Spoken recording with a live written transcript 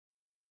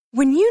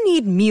When you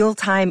need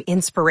mealtime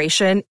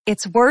inspiration,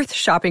 it's worth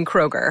shopping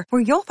Kroger,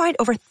 where you'll find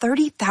over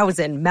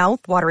 30,000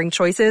 mouth-watering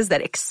choices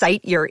that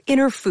excite your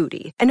inner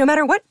foodie. And no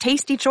matter what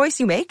tasty choice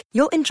you make,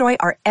 you'll enjoy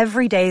our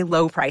everyday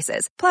low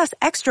prices, plus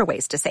extra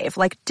ways to save,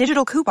 like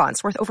digital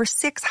coupons worth over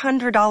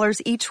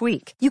 $600 each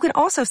week. You can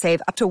also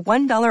save up to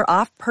 $1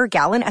 off per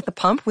gallon at the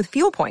pump with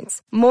fuel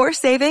points. More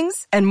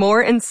savings and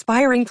more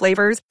inspiring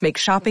flavors make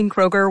shopping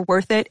Kroger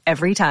worth it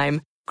every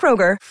time.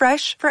 Kroger,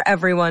 fresh for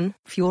everyone.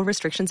 Fuel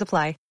restrictions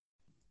apply.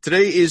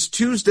 Today is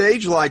Tuesday,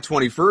 July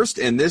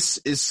 21st, and this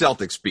is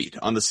Celtics Beat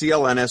on the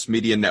CLNS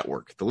Media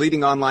Network, the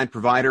leading online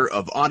provider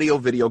of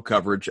audio-video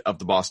coverage of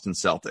the Boston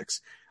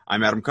Celtics.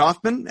 I'm Adam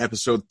Kaufman.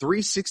 Episode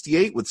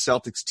 368 with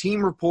Celtics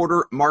team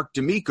reporter Marc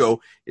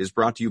D'Amico is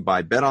brought to you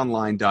by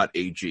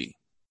betonline.ag.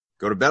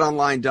 Go to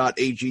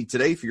betonline.ag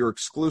today for your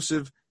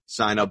exclusive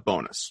sign-up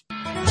bonus.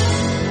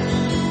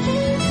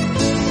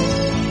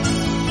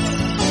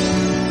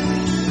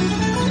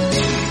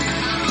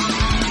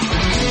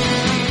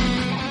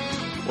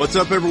 What's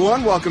up,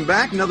 everyone? Welcome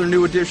back. Another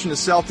new edition of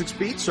Celtics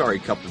Beat. Sorry, a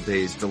couple of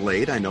days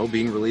delayed. I know,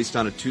 being released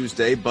on a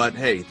Tuesday, but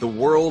hey, the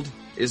world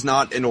is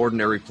not an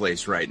ordinary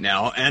place right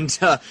now. And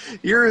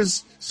here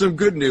is some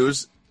good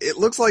news. It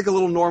looks like a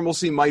little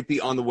normalcy might be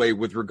on the way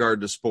with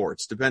regard to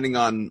sports, depending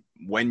on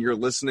when you're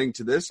listening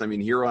to this. I mean,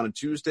 here on a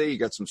Tuesday, you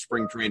got some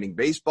spring training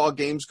baseball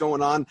games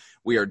going on.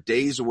 We are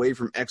days away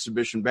from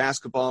exhibition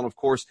basketball. And of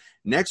course,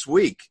 next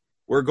week,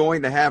 we're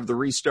going to have the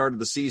restart of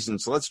the season.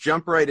 So let's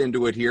jump right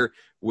into it here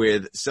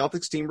with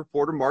Celtics team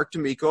reporter Marc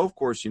D'Amico. Of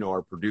course, you know,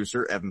 our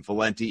producer, Evan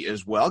Valenti,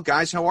 as well.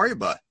 Guys, how are you,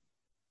 bud?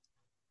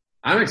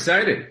 I'm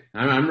excited.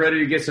 I'm ready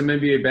to get some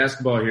NBA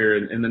basketball here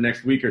in the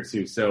next week or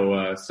two. So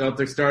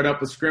Celtics start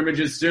up with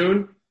scrimmages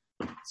soon.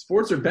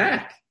 Sports are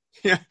back.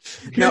 Yeah.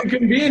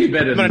 Couldn't be any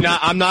better than that.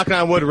 I'm knocking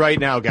on wood right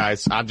now,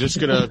 guys. I'm just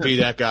going to be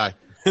that guy.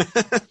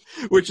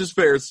 Which is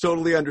fair. It's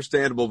totally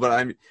understandable.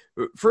 But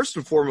first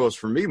and foremost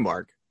for me,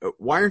 Marc,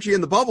 why aren't you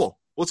in the bubble?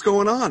 What's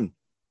going on?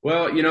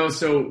 Well, you know,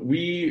 so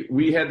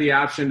we had the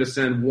option to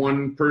send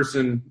one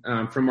person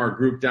from our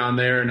group down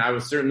there, and I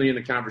was certainly in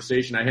the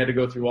conversation. I had to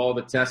go through all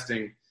the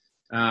testing.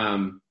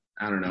 I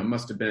don't know, it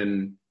must have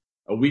been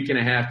a week and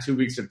a half, 2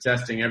 weeks of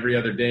testing every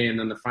other day, and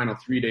then the final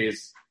 3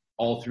 days,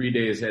 all 3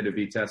 days had to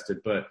be tested.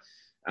 But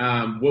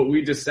what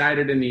we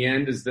decided in the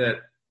end is that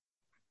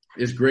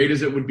as great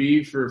as it would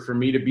be for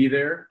me to be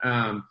there,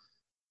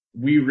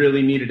 we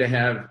really needed to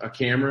have a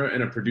camera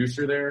and a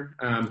producer there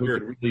who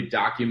could really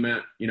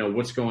document, you know,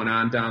 what's going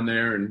on down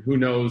there. And who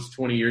knows,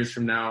 20 years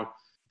from now,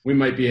 we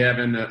might be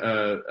having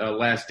a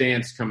last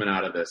dance coming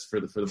out of this for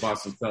the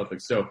Boston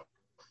Celtics. So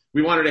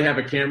we wanted to have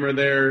a camera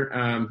there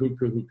who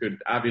could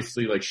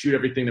obviously like shoot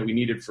everything that we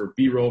needed for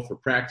B-roll, for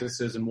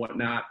practices and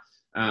whatnot,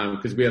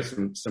 because we have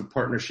some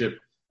partnership,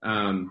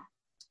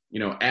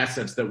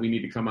 assets that we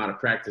need to come out of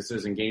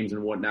practices and games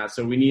and whatnot.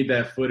 So we need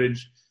that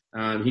footage.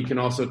 He can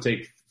also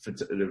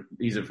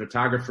he's a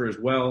photographer as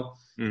well.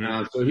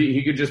 Mm-hmm. So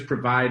he could just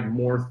provide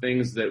more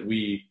things that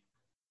we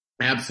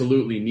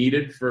absolutely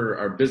needed for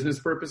our business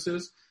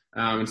purposes.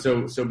 And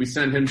so we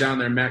sent him down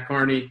there. Matt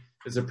Carney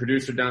is a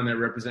producer down there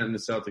representing the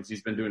Celtics.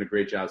 He's been doing a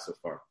great job so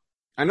far.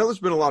 I know there's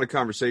been a lot of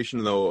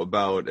conversation, though,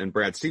 about, and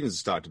Brad Stevens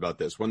has talked about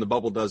this, when the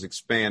bubble does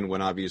expand,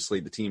 when obviously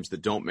the teams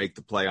that don't make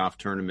the playoff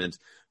tournament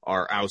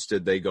are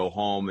ousted, they go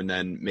home, and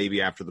then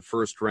maybe after the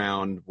first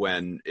round,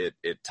 when it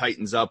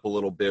tightens up a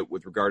little bit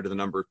with regard to the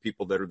number of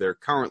people that are there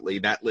currently,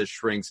 that list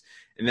shrinks,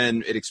 and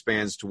then it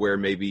expands to where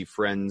maybe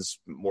friends,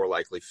 more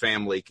likely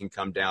family, can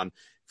come down.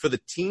 For the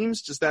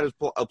teams, does that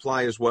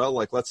apply as well?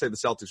 Like, let's say the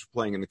Celtics are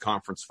playing in the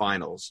conference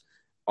finals.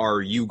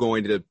 Are you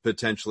going to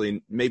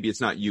potentially, maybe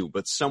it's not you,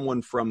 but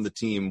someone from the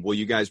team, will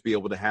you guys be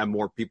able to have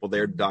more people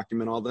there to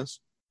document all this?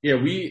 Yeah,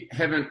 we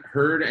haven't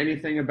heard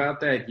anything about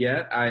that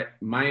yet.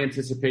 My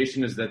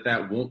anticipation is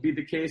that won't be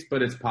the case,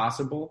 but it's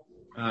possible.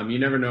 You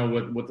never know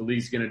what the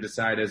league's going to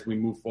decide as we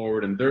move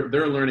forward, and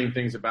they're learning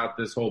things about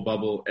this whole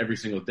bubble every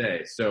single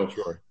day. So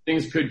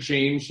Things could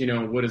change. You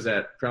know, what is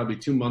that? Probably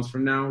 2 months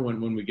from now when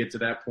we get to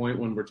that point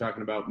when we're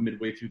talking about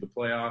midway through the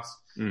playoffs,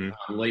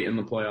 late in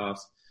the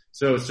playoffs.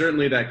 So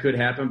certainly that could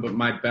happen, but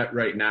my bet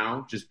right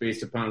now, just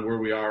based upon where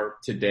we are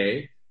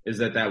today, is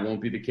that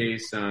won't be the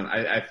case.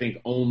 I think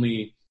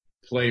only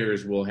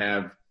players will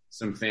have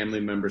some family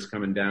members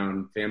coming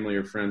down, family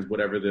or friends,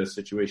 whatever the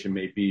situation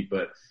may be.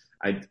 But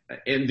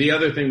and the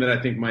other thing that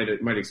I think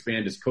might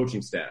expand is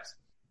coaching staffs.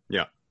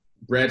 Yeah,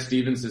 Brad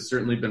Stevens has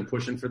certainly been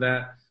pushing for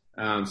that.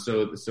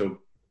 So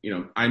you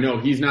know, I know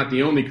he's not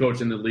the only coach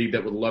in the league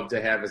that would love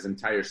to have his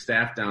entire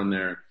staff down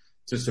there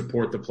to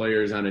support the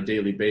players on a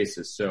daily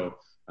basis. So.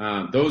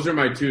 Those are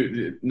my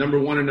two. Number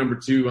one and number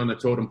two on the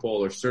totem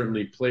pole are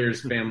certainly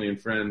players, family,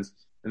 and friends.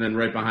 And then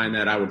right behind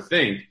that, I would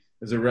think,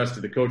 is the rest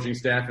of the coaching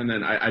staff. And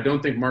then I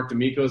don't think Marc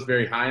D'Amico is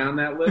very high on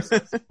that list.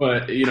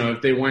 But, you know,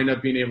 if they wind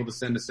up being able to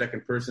send a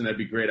second person, that'd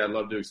be great. I'd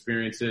love to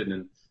experience it.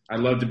 And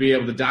I'd love to be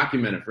able to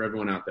document it for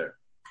everyone out there.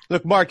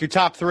 Look, Marc, you're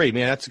top three,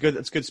 man. That's a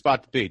good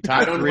spot to be.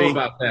 Top I don't three. know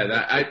about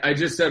that. I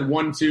just said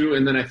 1, 2,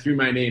 and then I threw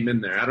my name in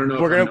there. I don't know.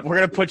 We're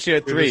gonna put you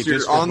at 3.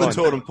 You're on the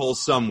totem pole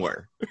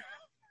somewhere.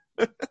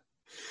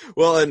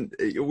 Well, and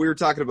we were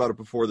talking about it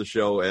before the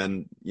show,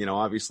 and,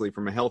 obviously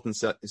from a health and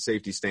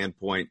safety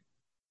standpoint,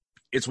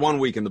 it's 1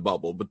 week in the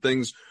bubble, but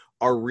things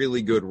are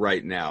really good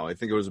right now. I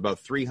think it was about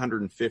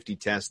 350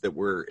 tests that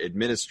were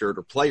administered,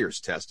 or players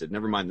tested,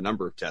 never mind the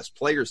number of tests,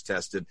 players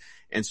tested,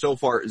 and so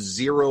far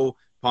 0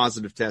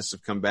 positive tests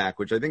have come back,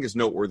 which I think is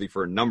noteworthy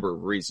for a number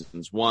of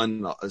reasons.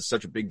 One,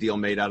 such a big deal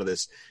made out of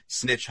this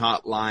snitch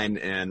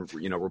hotline and,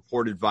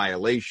 reported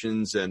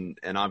violations. And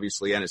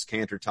obviously Enes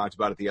Kanter talked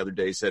about it the other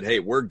day, said, hey,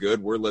 we're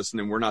good. We're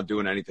listening. We're not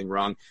doing anything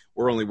wrong.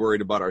 We're only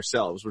worried about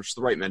ourselves, which is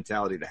the right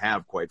mentality to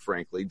have, quite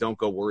frankly. Don't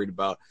be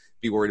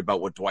worried about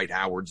what Dwight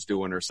Howard's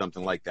doing or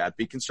something like that.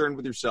 Be concerned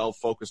with yourself,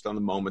 focused on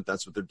the moment.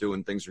 That's what they're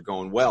doing. Things are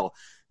going well.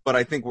 But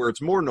I think where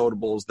it's more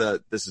notable is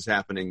that this is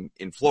happening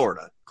in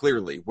Florida,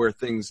 clearly, where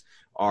things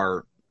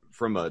are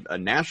from a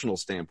national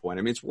standpoint.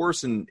 I mean, it's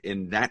worse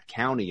in that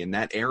county, in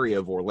that area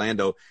of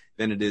Orlando,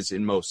 than it is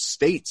in most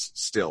states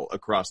still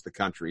across the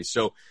country.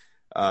 So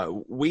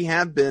we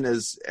have been,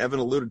 as Evan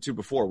alluded to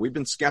before, we've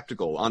been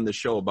skeptical on the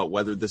show about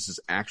whether this is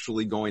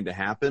actually going to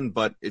happen,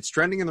 but it's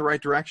trending in the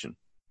right direction.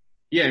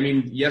 Yeah, I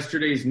mean,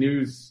 yesterday's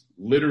news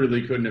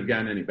literally couldn't have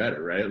gotten any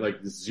better, right?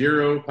 Like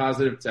 0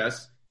 positive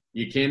tests.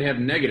 You can't have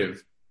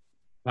negative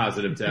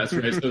positive tests,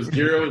 right? So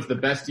 0 is the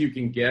best you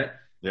can get.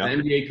 Yep.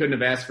 The NBA couldn't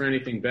have asked for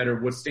anything better.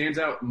 What stands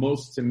out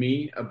most to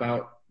me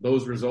about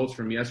those results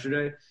from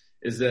yesterday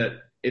is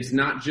that it's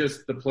not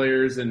just the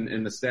players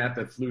and the staff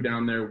that flew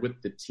down there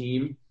with the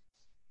team.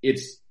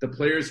 It's the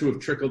players who have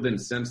trickled in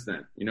since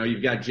then.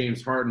 You've got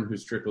James Harden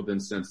who's trickled in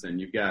since then.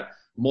 You've got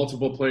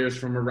multiple players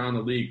from around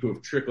the league who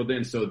have trickled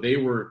in. So they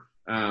were,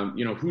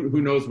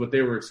 who knows what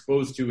they were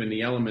exposed to in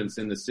the elements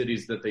in the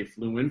cities that they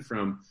flew in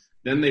from.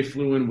 Then they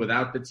flew in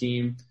without the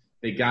team.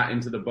 They got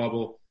into the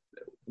bubble.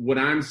 What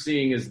I'm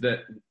seeing is that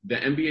the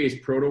NBA's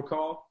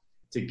protocol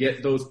to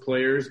get those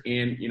players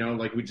and,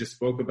 like we just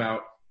spoke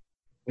about,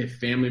 if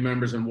family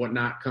members and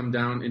whatnot come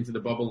down into the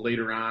bubble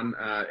later on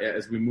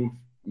as we move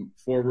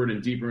forward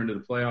and deeper into the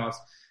playoffs,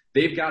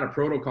 they've got a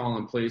protocol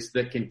in place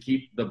that can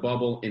keep the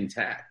bubble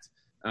intact.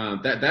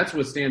 That's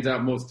what stands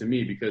out most to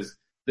me, because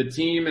the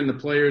team and the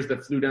players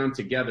that flew down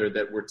together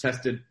that were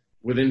tested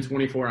within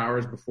 24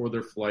 hours before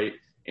their flight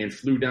and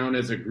flew down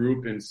as a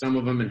group, and some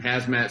of them in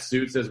hazmat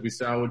suits, as we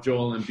saw with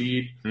Joel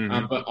Embiid,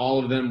 but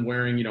all of them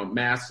wearing,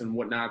 masks and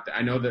whatnot.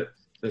 I know that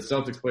the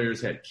Celtics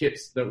players had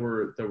kits that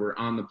were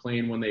on the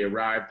plane when they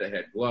arrived that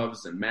had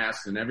gloves and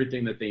masks and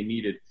everything that they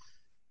needed.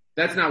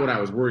 That's not what I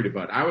was worried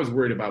about. I was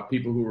worried about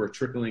people who were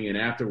trickling in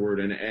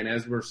afterward. And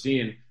as we're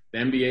seeing, the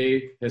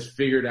NBA has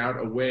figured out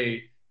a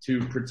way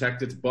to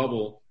protect its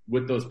bubble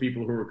with those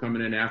people who are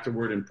coming in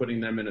afterward and putting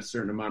them in a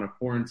certain amount of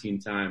quarantine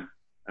time,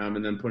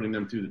 and then putting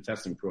them through the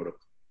testing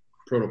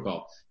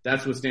protocol.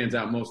 That's what stands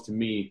out most to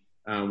me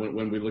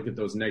when we look at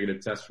those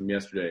negative tests from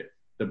yesterday.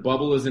 The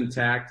bubble is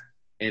intact,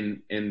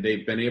 and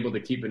they've been able to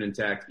keep it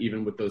intact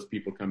even with those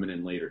people coming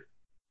in later.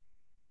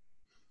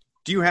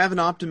 Do you have an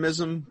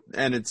optimism?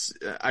 And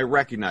I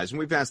recognize, and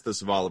we've asked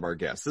this of all of our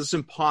guests, this is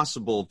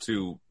impossible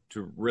to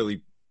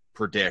really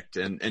predict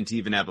and to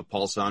even have a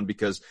pulse on,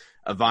 because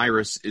a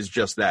virus is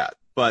just that.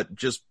 But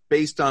just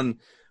based on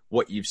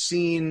what you've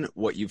seen,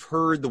 what you've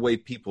heard, the way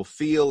people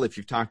feel, if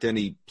you've talked to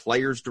any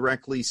players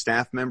directly,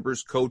 staff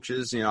members,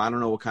 coaches, I don't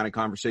know what kind of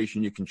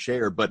conversation you can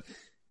share, but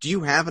do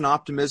you have an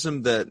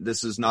optimism that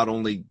this is not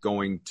only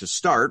going to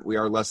start, we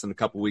are less than a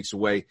couple weeks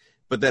away,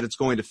 but that it's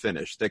going to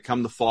finish, that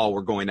come the fall,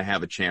 we're going to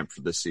have a champ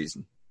for this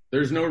season?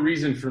 There's no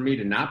reason for me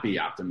to not be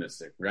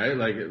optimistic, right?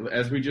 Like,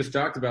 as we just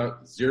talked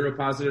about, 0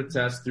 positive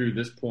tests through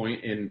this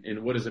point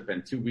in what has it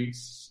been, 2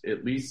 weeks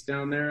at least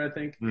down there, I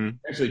think?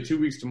 Actually, 2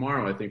 weeks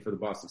tomorrow, I think, for the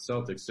Boston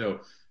Celtics. So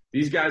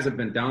these guys have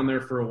been down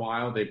there for a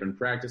while. They've been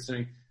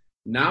practicing.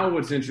 Now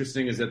what's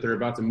interesting is that they're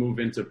about to move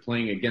into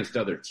playing against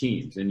other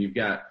teams. And you've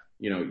got,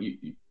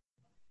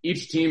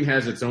 each team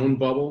has its own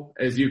bubble,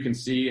 as you can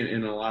see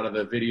in a lot of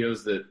the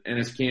videos that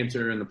Enes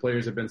Kanter and the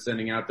players have been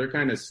sending out. They're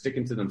kind of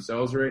sticking to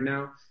themselves right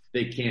now.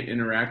 They can't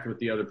interact with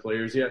the other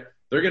players yet.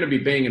 They're going to be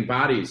banging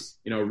bodies,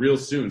 real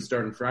soon,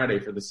 starting Friday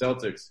for the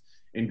Celtics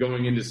and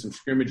going into some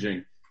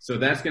scrimmaging. So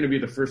that's going to be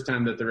the first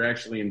time that they're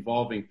actually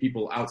involving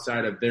people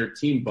outside of their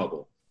team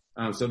bubble.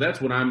 So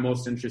that's what I'm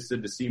most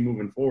interested to see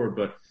moving forward.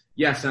 But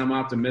yes, I'm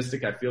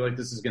optimistic. I feel like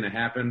this is going to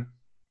happen.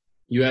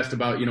 You asked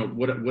about,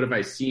 what have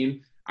I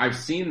seen? I've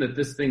seen that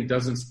this thing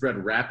doesn't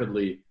spread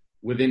rapidly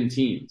within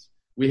teams.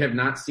 We have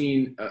not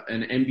seen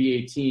an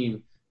NBA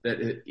team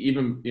that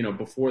even,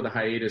 before the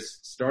hiatus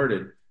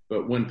started,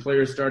 but when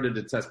players started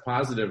to test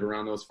positive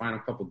around those final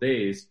couple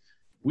days,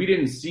 we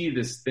didn't see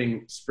this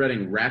thing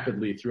spreading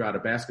rapidly throughout a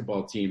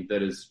basketball team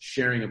that is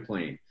sharing a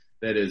plane,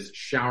 that is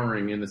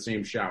showering in the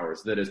same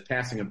showers, that is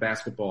passing a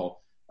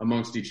basketball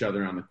amongst each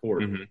other on the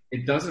court.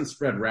 It doesn't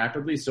spread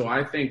rapidly. So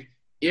I think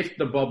if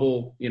the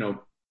bubble,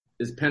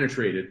 is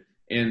penetrated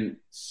and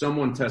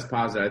someone tests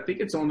positive, I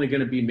think it's only going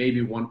to be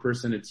maybe one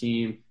person a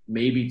team,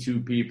 maybe 2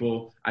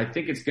 people. I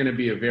think it's going to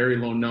be a very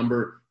low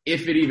number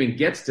if it even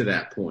gets to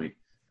that point.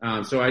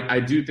 So I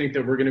do think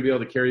that we're going to be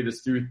able to carry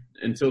this through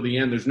until the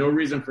end. There's no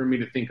reason for me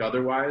to think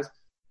otherwise.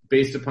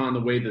 based upon the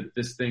way that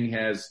this thing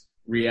has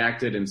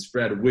reacted and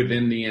spread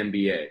within the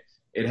NBA.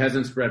 It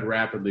hasn't spread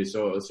rapidly,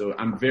 so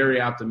I'm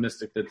very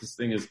optimistic that this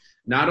thing is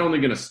not only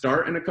going to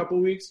start in a couple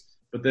weeks,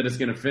 but that it's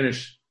going to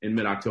finish in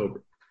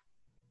mid-October.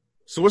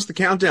 So what's the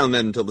countdown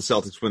then until the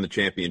Celtics win the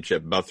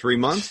championship? About 3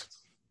 months?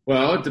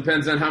 Well, it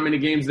depends on how many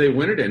games they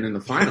win it in the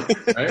final,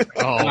 right?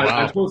 Oh,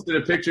 wow. I posted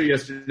a picture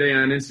yesterday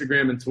on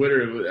Instagram and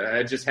Twitter.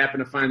 I just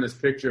happened to find this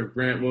picture of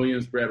Grant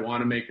Williams, Brad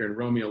Wanamaker, and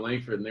Romeo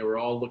Langford, and they were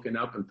all looking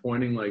up and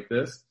pointing like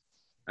this.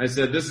 I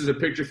said, this is a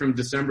picture from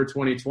December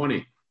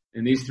 2020.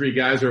 And these three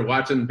guys are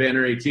watching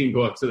Banner 18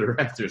 go up to the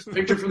rafters.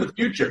 Picture from the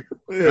future.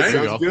 Yeah, right?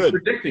 sounds good.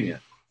 Predicting it.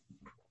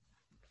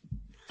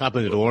 Hop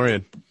in the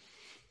DeLorean.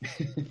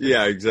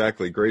 Yeah,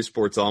 exactly. Gray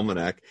Sports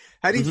Almanac.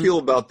 How do you feel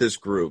about this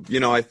group?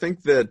 I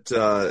think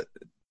that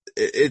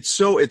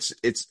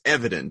it's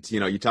evident.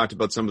 You talked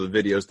about some of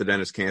the videos that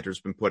Dennis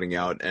Cantor's been putting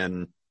out,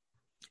 and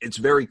it's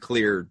very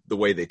clear the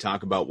way they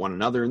talk about one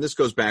another. And this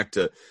goes back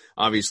to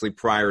obviously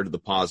prior to the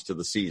pause to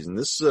the season.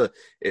 This is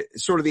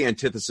sort of the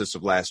antithesis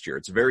of last year.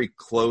 It's a very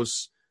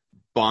close,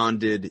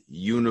 bonded,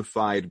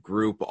 unified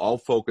group, all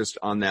focused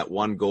on that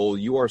one goal.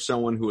 You are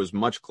someone who is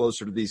much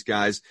closer to these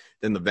guys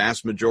than the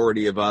vast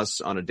majority of us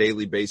on a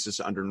daily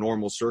basis under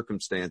normal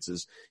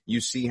circumstances.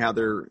 You see how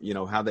they're,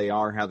 how they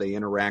are, how they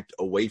interact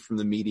away from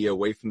the media,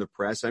 away from the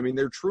press. I mean,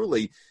 they're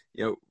truly,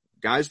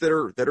 guys that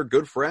are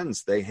good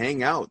friends. They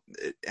hang out.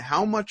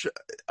 How much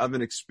of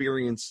an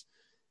experience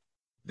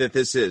that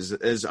this is,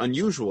 as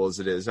unusual as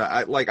it is?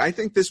 I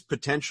think this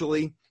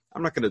potentially,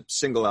 I'm not going to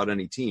single out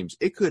any teams.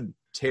 It could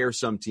tear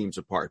some teams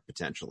apart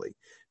potentially.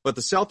 But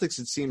the Celtics,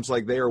 it seems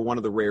like they are one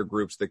of the rare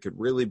groups that could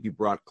really be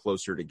brought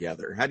closer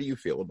together. How do you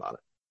feel about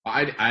it?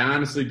 I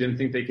honestly didn't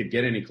think they could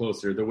get any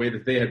closer the way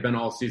that they had been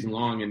all season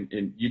long.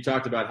 And you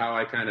talked about how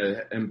I kind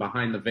of am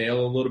behind the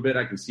veil a little bit.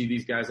 I can see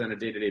these guys on a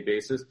day-to-day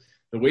basis.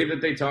 The way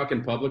that they talk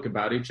in public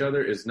about each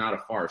other is not a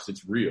farce.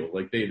 It's real.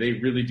 Like they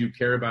really do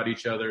care about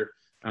each other.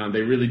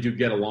 They really do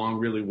get along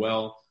really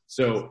well.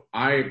 So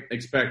I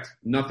expect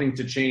nothing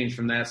to change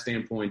from that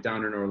standpoint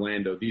down in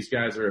Orlando. These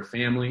guys are a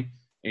family,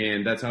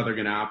 and that's how they're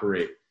going to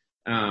operate.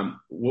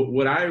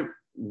 What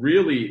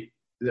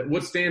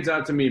stands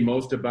out to me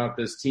most about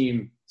this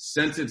team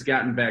since it's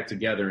gotten back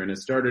together and it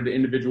started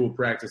individual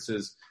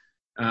practices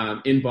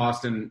in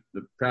Boston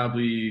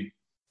probably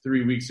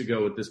 3 weeks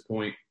ago at this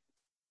point,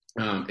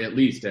 at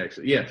least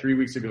actually. Yeah, 3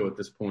 weeks ago at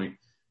this point.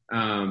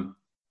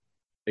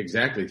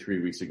 Exactly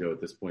 3 weeks ago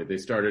at this point. They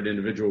started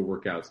individual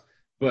workouts.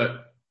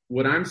 But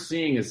what I'm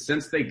seeing is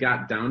since they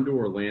got down to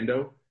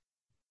Orlando,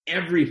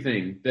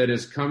 everything that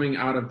is coming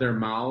out of their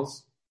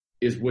mouths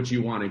is what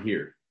you want to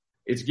hear.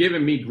 It's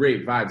giving me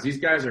great vibes. These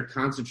guys are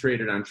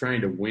concentrated on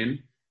trying to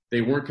win. They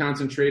weren't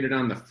concentrated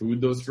on the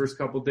food those first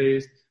couple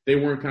days. They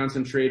weren't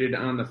concentrated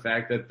on the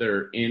fact that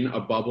they're in a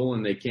bubble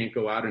and they can't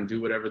go out and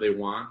do whatever they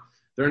want.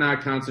 They're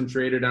not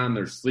concentrated on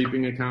their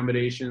sleeping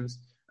accommodations.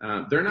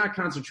 They're not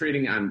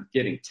concentrating on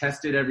getting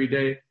tested every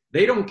day.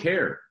 They don't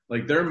care.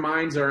 Like their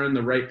minds are in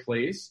the right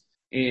place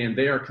and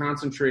they are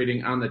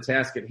concentrating on the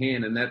task at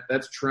hand. And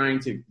that's trying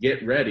to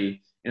get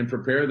ready and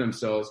prepare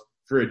themselves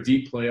for a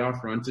deep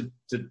playoff run to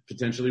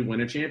potentially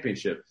win a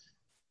championship.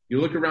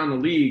 You look around the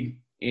league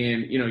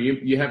and,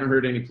 you haven't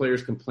heard any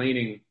players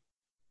complaining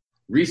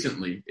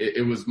recently.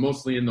 It was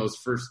mostly in those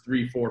first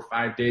 3, 4,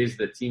 5 days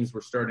that teams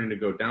were starting to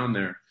go down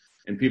there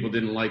and people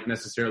didn't like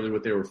necessarily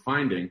what they were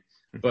finding.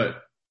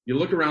 But you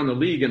look around the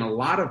league and a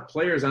lot of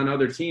players on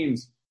other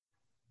teams,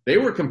 they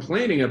were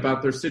complaining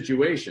about their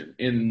situation.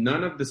 And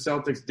none of the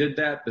Celtics did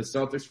that. The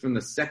Celtics, from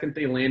the second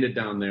they landed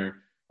down there,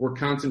 were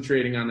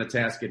concentrating on the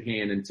task at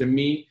hand. And to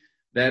me,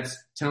 that's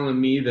telling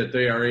me that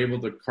they are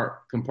able to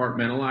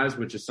compartmentalize,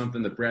 which is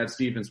something that Brad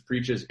Stevens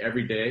preaches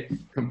every day.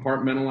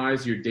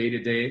 Compartmentalize your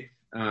day-to-day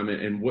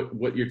and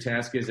what your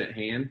task is at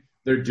hand.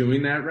 They're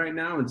doing that right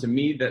now. And to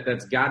me,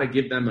 that's got to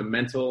give them a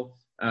mental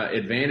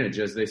advantage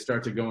as they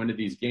start to go into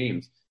these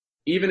games.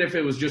 Even if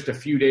it was just a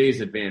few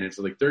days advantage,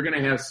 like they're going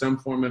to have some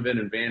form of an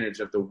advantage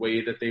of the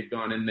way that they've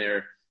gone in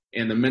there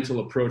and the mental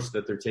approach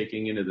that they're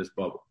taking into this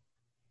bubble.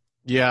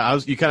 Yeah,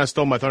 you kind of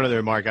stole my thunder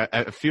there, Mark.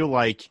 I feel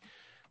like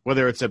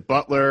whether it's at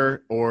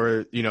Butler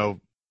or,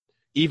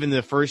 even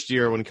the first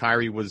year when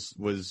Kyrie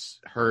was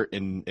hurt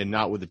and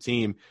not with the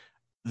team,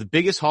 the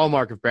biggest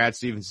hallmark of Brad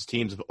Stevens'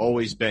 teams have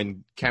always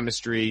been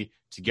chemistry,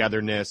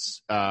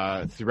 togetherness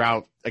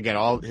throughout, again,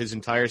 all his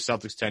entire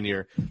Celtics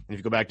tenure. And if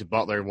you go back to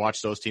Butler and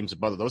watch those teams at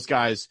Butler, those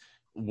guys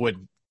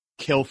would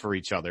kill for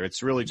each other.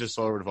 It's really just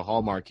sort of a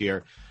hallmark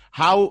here.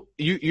 How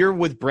you're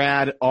with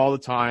Brad all the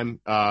time,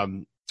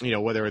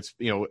 whether it's,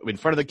 in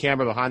front of the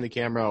camera, behind the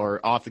camera,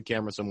 or off the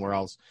camera somewhere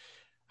else.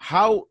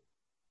 How,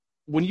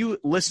 when you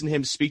listen to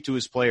him speak to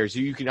his players,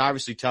 you can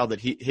obviously tell that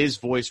his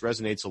voice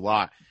resonates a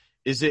lot.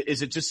 Is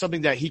it just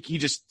something that he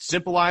just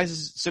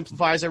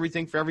simplifies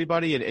everything for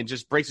everybody and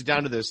just breaks it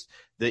down to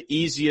the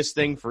easiest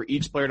thing for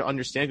each player to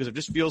understand? Because it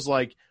just feels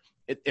like,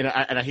 and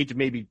I hate to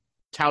maybe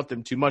tout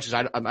them too much, as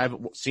I've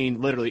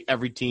seen literally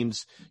every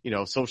team's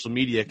social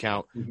media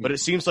account, but it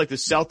seems like the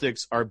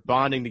Celtics are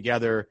bonding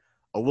together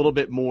a little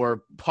bit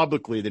more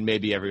publicly than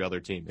maybe every other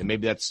team. And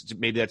maybe that's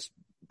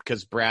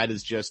because Brad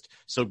is just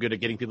so good at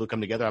getting people to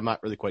come together. I'm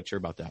not really quite sure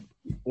about that.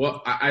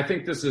 Well, I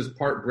think this is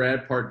part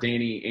Brad, part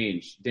Danny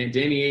Ainge.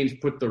 Danny Ainge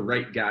put the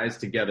right guys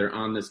together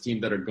on this team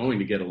that are going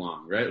to get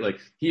along, right? Like,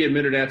 he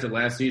admitted after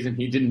last season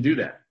he didn't do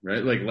that,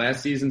 right? Like,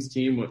 last season's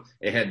team,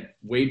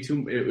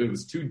 it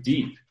was too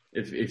deep.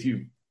 If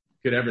you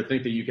could ever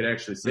think that you could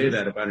actually say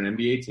that about an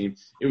NBA team,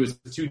 it was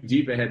too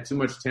deep. It had too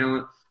much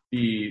talent.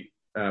 The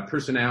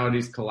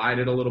personalities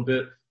collided a little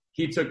bit.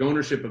 He took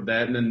ownership of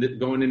that, and then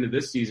going into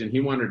this season, he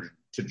wanted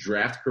to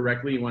draft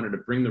correctly. He wanted to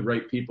bring the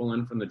right people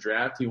in from the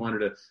draft. He wanted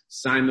to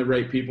sign the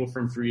right people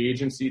from free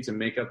agency to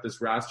make up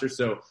this roster.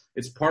 So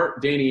it's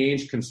part Danny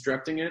Ainge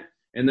constructing it,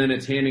 and then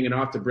it's handing it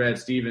off to Brad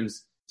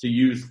Stevens to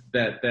use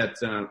that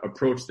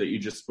approach that you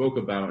just spoke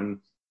about. And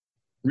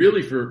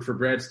really for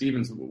Brad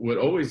Stevens, what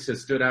always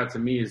has stood out to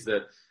me is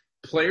that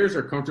players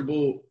are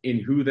comfortable in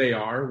who they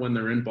are when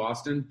they're in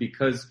Boston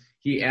because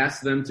he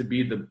asks them to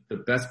be the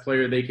best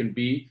player they can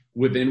be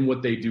within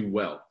what they do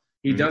well.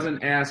 He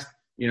doesn't ask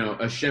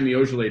a Shemi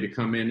Ojeleye to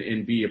come in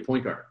and be a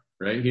point guard,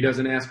 right? He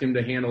doesn't ask him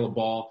to handle a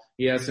ball.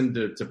 He asks him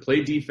to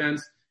play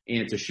defense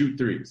and to shoot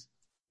threes.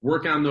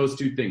 Work on those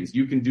two things.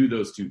 You can do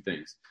those two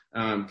things.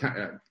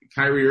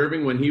 Kyrie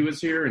Irving, when he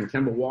was here, and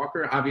Kemba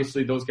Walker,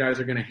 obviously those guys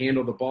are going to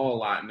handle the ball a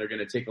lot and they're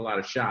going to take a lot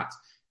of shots.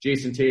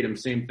 Jason Tatum,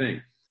 same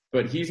thing.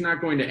 But he's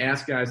not going to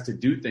ask guys to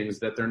do things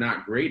that they're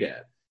not great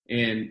at.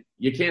 And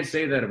you can't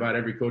say that about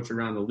every coach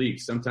around the league.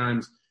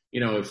 Sometimes,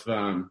 if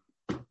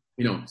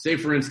say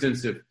for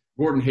instance, if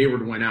Gordon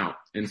Hayward went out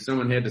and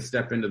someone had to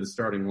step into the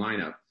starting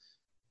lineup,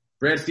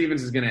 Brad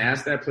Stevens is going to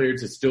ask that player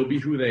to still be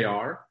who they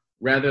are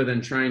rather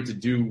than trying to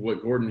do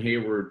what Gordon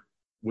Hayward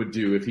would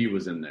do if he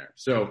was in there.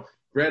 So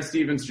Brad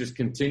Stevens just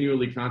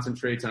continually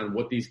concentrates on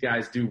what these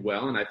guys do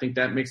well, and I think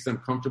that makes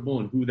them comfortable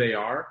in who they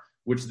are,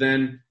 which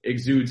then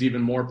exudes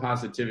even more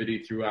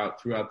positivity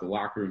throughout the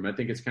locker room. I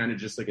think it's kind of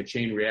just like a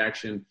chain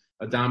reaction,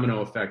 a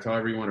domino effect,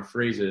 however you want to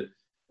phrase it,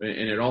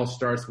 and it all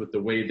starts with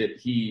the way that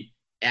he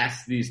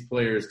asks these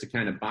players to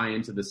kind of buy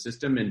into the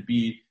system and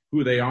be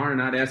who they are and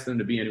not ask them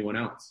to be anyone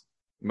else.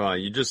 Well,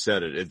 you just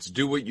said it. It's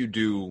do what you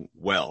do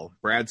well.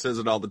 Brad says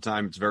it all the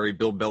time. It's very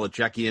Bill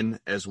Belichickian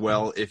as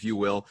well, if you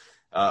will.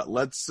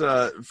 Let's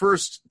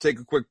first take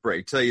a quick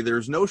break. Tell you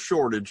there's no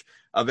shortage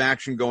of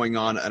action going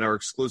on at our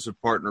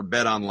exclusive partner,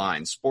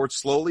 BetOnline. Sports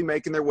slowly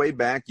making their way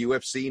back.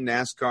 UFC,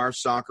 NASCAR,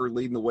 soccer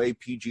leading the way,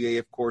 PGA,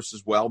 of course,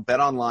 as well.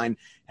 BetOnline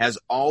has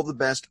all the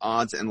best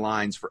odds and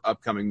lines for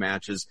upcoming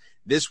matches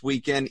this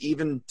weekend,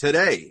 even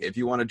today, if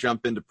you want to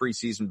jump into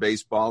preseason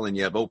baseball, and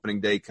you have opening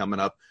day coming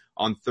up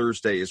on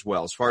Thursday as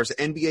well. As far as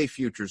NBA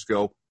futures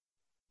go,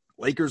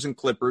 Lakers and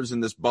Clippers in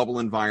this bubble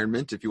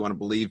environment, if you want to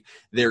believe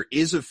there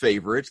is a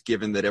favorite,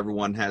 given that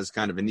everyone has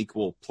kind of an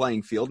equal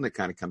playing field, and it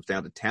kind of comes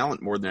down to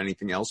talent more than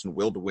anything else, and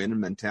will to win and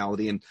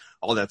mentality and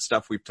all that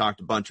stuff we've talked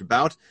a bunch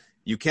about.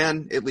 You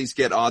can at least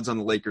get odds on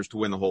the Lakers to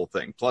win the whole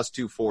thing. Plus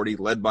 240,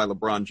 led by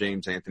LeBron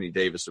James, Anthony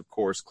Davis, of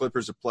course.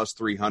 Clippers at plus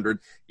 300.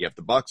 You have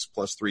the Bucks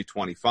plus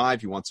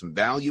 325. You want some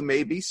value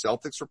maybe?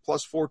 Celtics are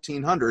plus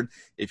 1400.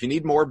 If you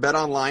need more,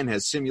 BetOnline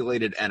has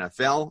simulated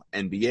NFL,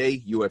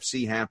 NBA,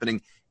 UFC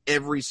happening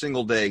every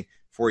single day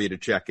for you to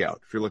check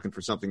out. If you're looking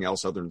for something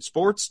else other than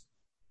sports,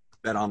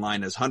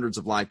 BetOnline has hundreds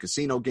of live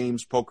casino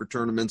games, poker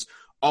tournaments,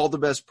 all the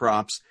best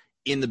props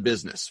in the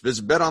business.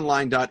 Visit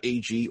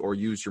betonline.ag or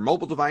use your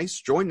mobile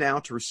device. Join now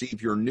to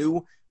receive your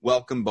new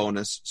welcome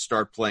bonus.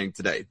 Start playing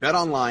today.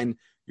 BetOnline,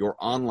 your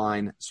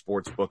online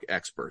sportsbook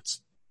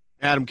experts.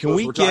 Adam, can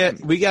we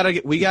gotta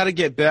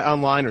get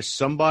BetOnline or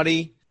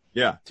somebody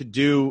to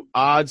do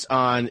odds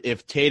on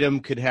if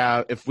Tatum could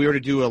have, if we were to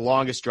do a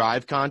longest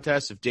drive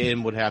contest, if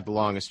Tatum would have the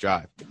longest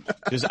drive.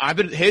 Because I've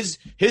been his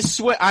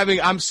sweat. I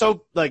mean, I'm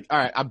so like, all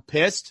right, I'm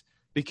pissed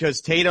because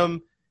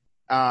Tatum,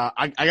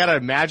 I gotta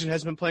imagine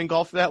hasn't been playing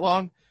golf for that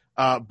long,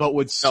 but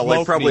would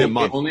smoke probably a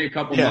month, only a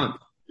couple months.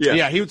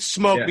 Yeah, he would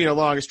smoke me in a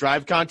longest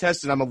drive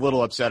contest, and I'm a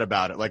little upset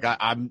about it. Like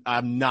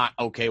I'm not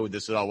okay with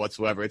this at all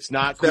whatsoever. It's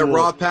not cool. That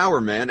raw power,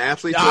 man.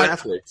 Athletes are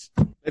athletes.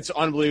 It's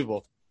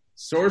unbelievable.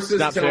 Sources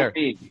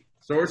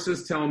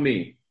tell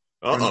me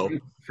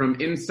from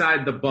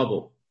inside the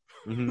bubble.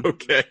 Mm-hmm.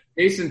 Okay.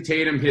 Jason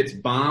Tatum hits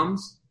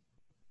bombs.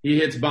 He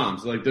hits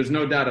bombs. Like, there's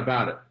no doubt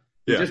about it.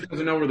 He just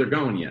doesn't know where they're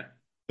going yet.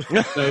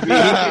 So he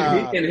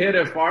can hit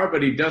it far,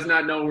 but he does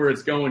not know where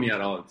it's going yet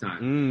all the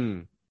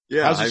time.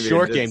 Yeah, how's his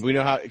short game? Do we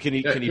know how? Can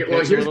he pitch a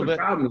little bit?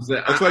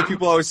 That's why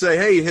people always say,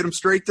 "Hey, you hit him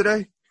straight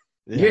today."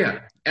 Yeah,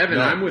 Evan,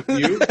 I'm with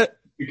you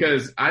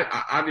because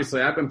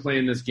I've been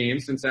playing this game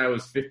since I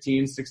was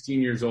 15,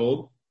 16 years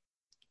old.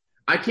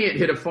 I can't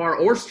hit it far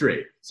or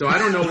straight, so I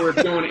don't know where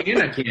it's going,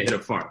 and I can't hit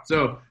it far.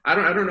 So I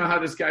don't know how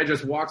this guy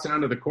just walks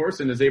onto the course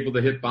and is able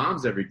to hit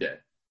bombs every day.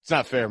 It's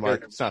not fair,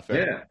 Mark. It's not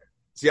fair. Yeah.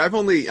 See, I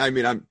got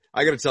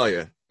to tell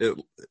you,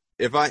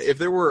 if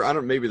there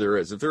were, maybe there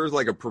is. If there was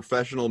like a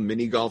professional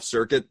mini golf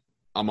circuit,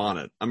 I'm on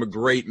it. I'm a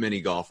great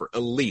mini golfer,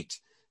 elite.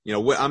 You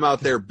know, I'm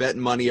out there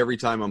betting money every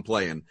time I'm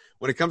playing.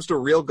 When it comes to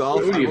real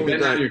golf, you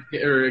betting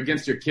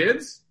against your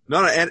kids?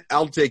 No, and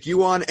I'll take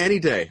you on any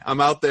day. I'm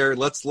out there.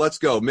 Let's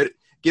go.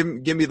 Give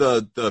me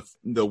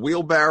the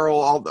wheelbarrow,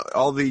 all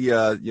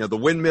the the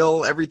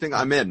windmill, everything.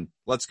 I'm in.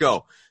 Let's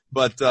go.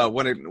 But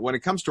when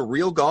it comes to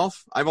real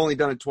golf, I've only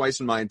done it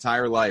twice in my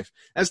entire life.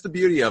 That's the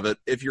beauty of it.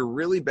 If you're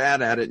really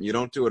bad at it and you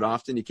don't do it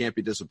often, you can't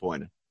be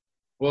disappointed.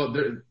 Well,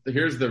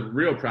 here's the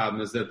real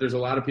problem is that there's a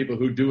lot of people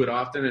who do it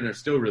often and are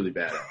still really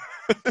bad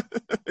at it.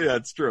 Yeah,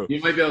 it's true.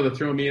 You might be able to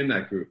throw me in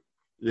that group.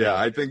 Yeah,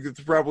 I think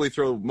it's probably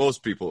throw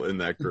most people in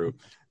that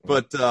group.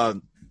 But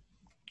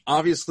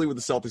obviously with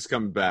the Celtics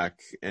coming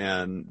back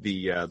and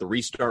the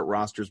restart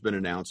roster's been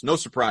announced, no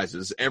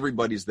surprises.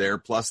 Everybody's there,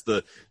 plus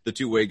the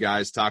two-way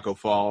guys, Taco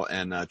Fall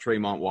and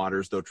Tremont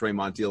Waters, though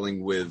Tremont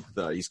dealing with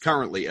he's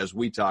currently, as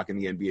we talk, in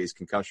the NBA's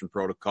concussion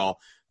protocol,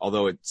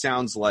 although it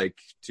sounds like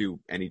to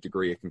any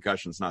degree a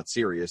concussion's not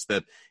serious,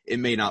 that it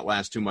may not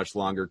last too much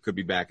longer, could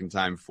be back in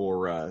time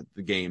for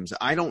the games.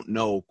 I don't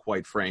know,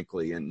 quite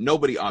frankly, and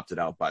nobody opted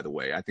out, by the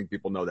way. I think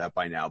people know that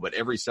by now, but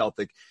every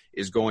Celtic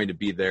is going to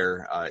be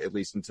there at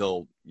least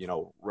until,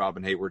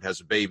 Robin Hayward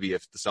has a baby.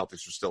 If the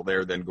Celtics are still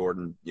there, then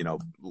Gordon,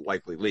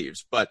 likely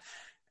leaves. But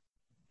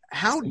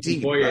how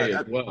deep?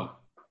 As well.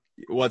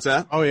 What's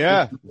that? Oh,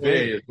 yeah.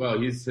 Boye as well.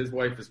 His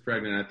wife is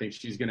pregnant. I think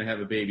she's going to have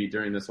a baby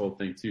during this whole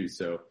thing too.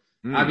 So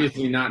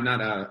obviously not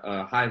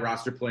a high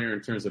roster player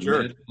in terms of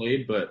minutes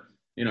played, but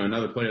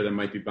another player that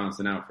might be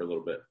bouncing out for a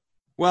little bit.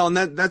 Well,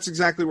 and that's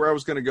exactly where I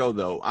was going to go,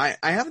 though. I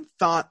haven't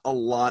thought a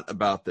lot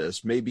about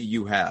this. Maybe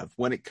you have.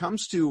 When it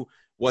comes to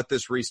what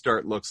this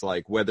restart looks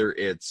like, whether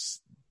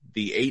it's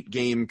the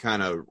 8-game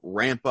kind of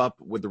ramp up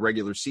with the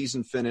regular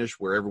season finish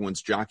where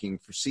everyone's jockeying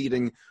for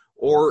seeding,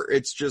 or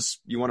it's just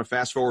you want to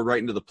fast forward right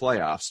into the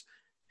playoffs.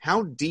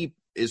 How deep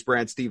is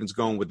Brad Stevens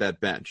going with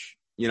that bench?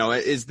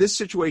 Is this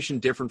situation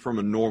different from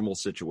a normal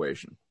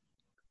situation?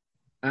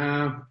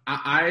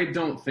 I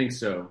don't think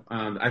so.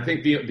 I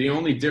think the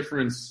only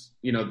difference,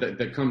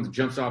 that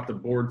jumps off the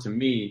board to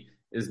me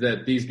is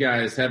that these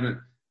guys haven't.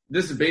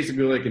 This is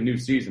basically like a new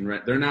season,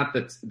 right? They're not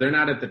at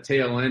the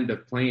tail end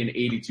of playing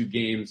 82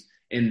 games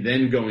and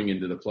then going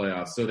into the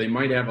playoffs. So they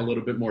might have a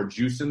little bit more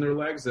juice in their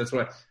legs. That's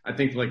why I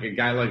think like a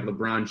guy like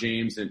LeBron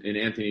James and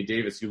Anthony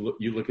Davis, you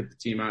look at the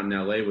team out in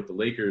LA with the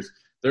Lakers,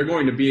 they're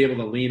going to be able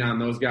to lean on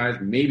those guys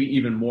maybe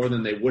even more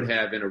than they would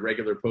have in a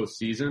regular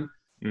postseason.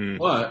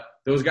 But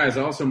those guys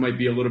also might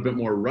be a little bit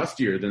more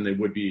rustier than they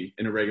would be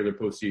in a regular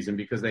postseason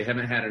because they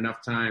haven't had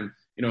enough time,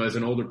 as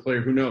an older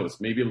player, who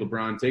knows, maybe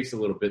LeBron takes a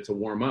little bit to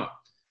warm up.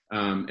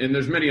 And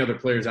there's many other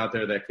players out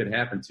there that could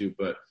happen to,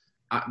 but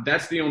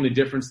that's the only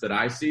difference that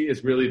I see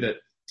is really that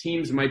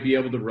teams might be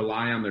able to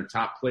rely on their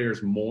top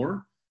players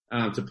more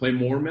to play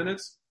more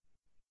minutes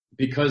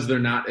because they're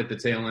not at the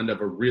tail end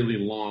of a really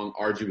long,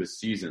 arduous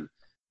season.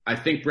 I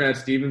think Brad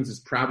Stevens is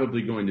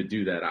probably going to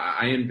do that.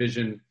 I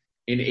envision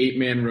an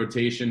 8-man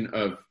rotation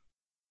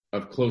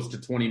of close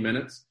to 20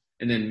 minutes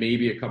and then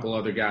maybe a couple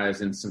other guys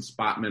and some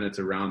spot minutes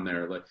around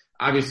there. Like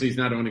obviously he's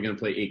not only going to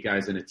play 8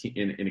 guys in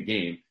a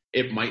game.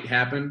 It might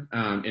happen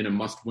in a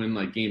must-win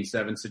like Game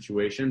 7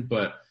 situation,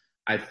 but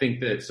I think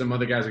that some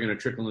other guys are going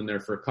to trickle in there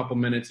for a couple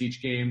minutes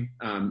each game,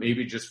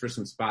 maybe just for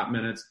some spot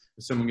minutes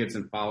if someone gets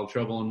in foul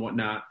trouble and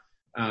whatnot.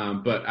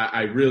 But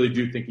I really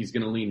do think he's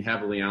going to lean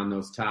heavily on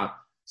those top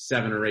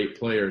 7 or 8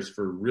 players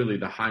for really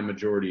the high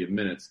majority of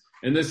minutes.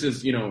 And this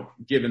is,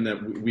 given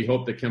that we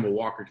hope that Kemba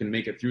Walker can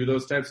make it through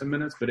those types of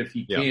minutes, but if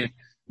he can't,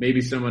 maybe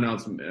someone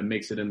else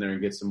makes it in there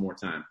and gets some more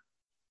time.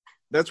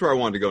 That's where I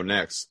wanted to go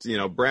next.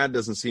 Brad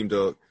doesn't seem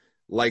to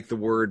like the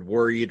word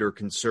worried or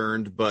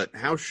concerned, but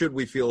how should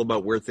we feel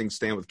about where things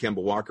stand with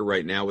Kemba Walker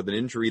right now with an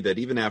injury that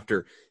even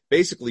after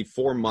basically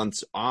 4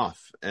 months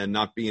off and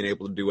not being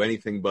able to do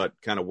anything but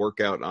kind of work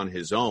out on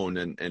his own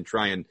and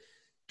try and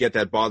get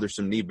that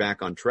bothersome knee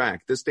back on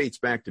track. This dates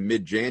back to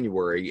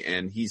mid-January,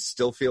 and he's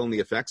still feeling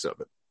the effects of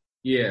it.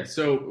 Yeah,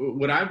 so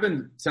what I've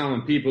been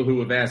telling people who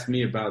have asked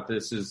me about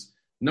this is,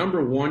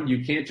 number one,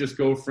 you can't just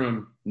go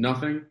from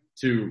nothing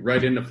to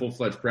right into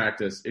full-fledged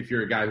practice if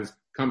you're a guy who's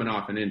coming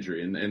off an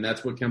injury, and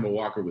that's what Kemba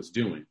Walker was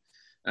doing.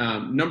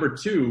 Number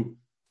two,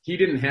 he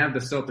didn't have the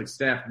Celtics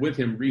staff with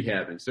him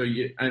rehabbing. So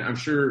I'm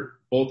sure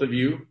both of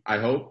you, I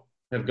hope,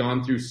 have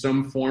gone through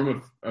some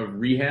form of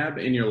rehab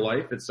in your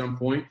life at some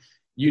point.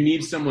 You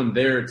need someone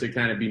there to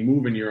kind of be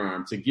moving your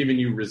arm, to giving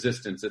you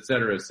resistance, et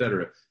cetera, et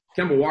cetera.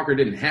 Kemba Walker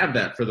didn't have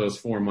that for those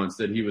 4 months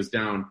that he was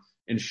down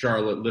in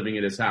Charlotte living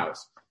at his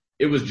house.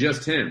 It was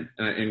just him.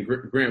 And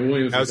Grant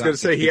Williams. I was going to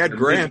say he had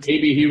Grant.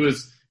 Maybe he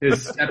was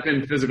his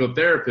step-in physical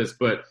therapist,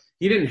 but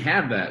he didn't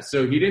have that.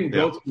 So he didn't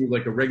go through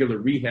like a regular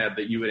rehab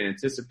that you would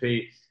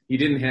anticipate. He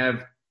didn't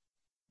have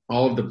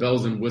all of the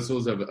bells and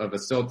whistles of a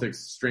Celtics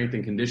strength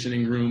and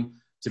conditioning room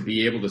to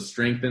be able to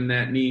strengthen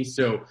that knee.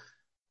 So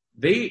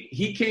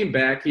he came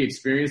back, he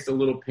experienced a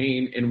little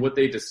pain, and what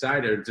they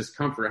decided, or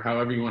discomfort,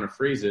 however you want to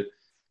phrase it,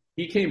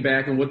 he came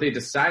back, and what they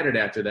decided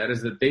after that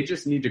is that they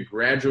just need to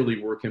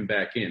gradually work him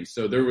back in.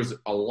 So there was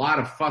a lot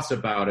of fuss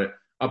about it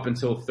up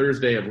until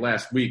Thursday of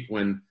last week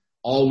when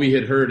all we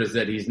had heard is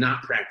that he's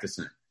not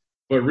practicing.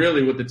 But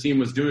really what the team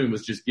was doing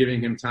was just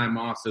giving him time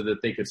off so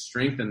that they could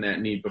strengthen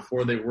that knee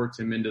before they worked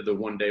him into the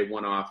one-day,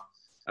 one-off,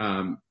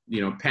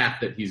 path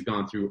that he's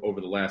gone through over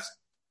the last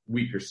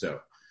week or so.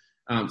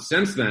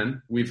 Since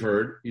then, we've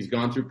heard he's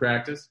gone through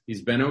practice.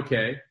 He's been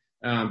okay.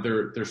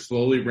 They're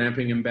slowly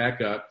ramping him back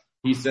up.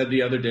 He said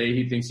the other day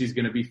he thinks he's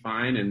going to be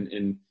fine,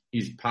 and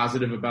he's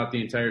positive about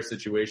the entire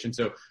situation.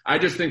 So I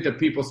just think that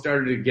people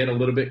started to get a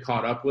little bit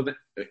caught up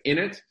in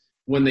it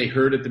when they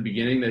heard at the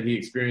beginning that he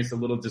experienced a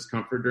little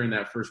discomfort during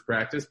that first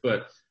practice.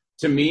 But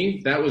to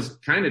me, that was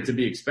kind of to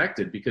be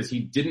expected because he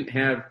didn't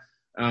have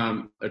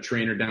a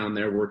trainer down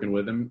there working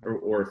with him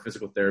or a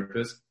physical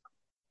therapist,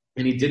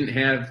 and he didn't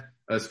have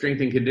a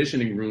strength and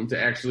conditioning room to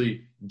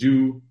actually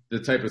do the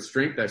type of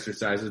strength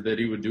exercises that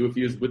he would do if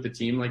he was with the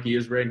team like he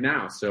is right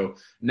now. So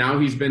now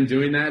he's been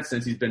doing that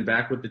since he's been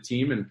back with the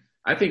team, and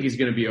I think he's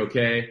going to be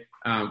okay.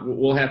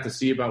 We'll have to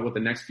see about what the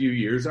next few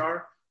years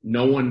are.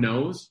 No one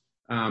knows,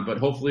 but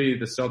hopefully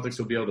the Celtics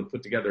will be able to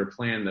put together a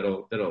plan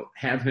that'll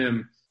have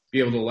him be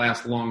able to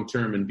last long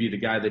term and be the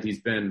guy that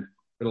he's been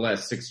for the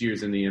last 6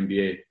 years in the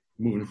NBA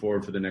moving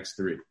forward for the next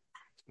 3.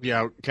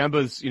 Yeah,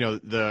 Kemba's,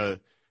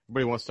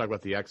 everybody wants to talk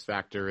about the X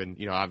factor, and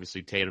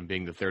obviously Tatum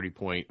being the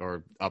 30-point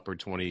or upper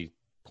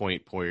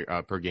 20-point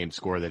per game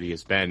scorer that he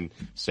has been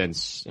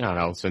since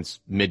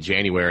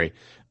mid-January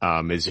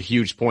is a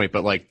huge point.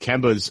 But like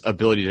Kemba's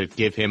ability to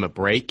give him a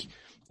break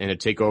and to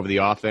take over the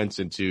offense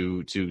and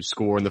to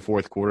score in the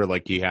fourth quarter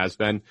like he has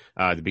been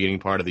the beginning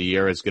part of the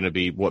year is going to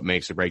be what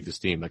makes or break this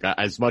team. Like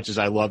as much as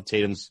I love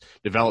Tatum's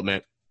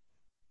development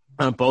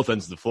on both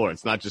ends of the floor,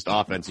 it's not just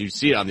offense. You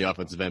see it on the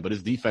offensive end, but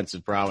his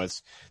defensive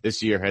prowess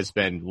this year has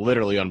been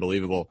literally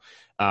unbelievable.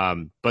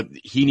 But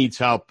he needs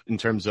help in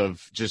terms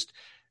of just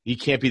he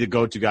can't be the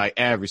go-to guy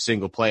every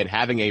single play, and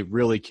having a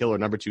really killer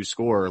number 2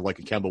 scorer like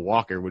a Kemba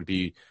Walker would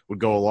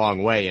go a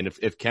long way. And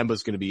if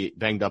Kemba's going to be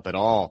banged up at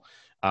all,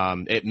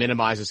 it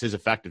minimizes his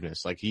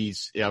effectiveness. Like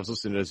I was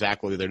listening to Zach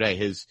the other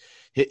day.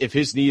 If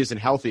his knee isn't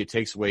healthy, it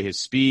takes away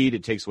his speed,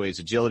 it takes away his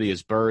agility,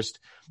 his burst,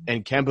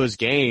 and Kemba's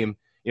game.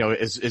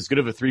 As good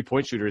of a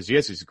 3-point shooter as he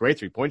is, he's a great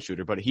 3-point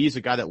shooter, but he's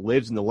a guy that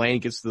lives in the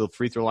lane, gets to the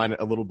free throw line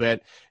a little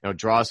bit,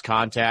 draws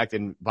contact,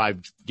 and by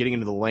getting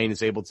into the lane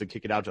is able to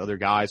kick it out to other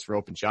guys for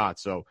open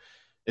shots. So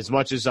as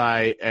much as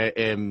I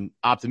am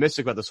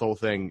optimistic about this whole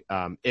thing,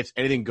 if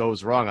anything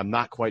goes wrong, I'm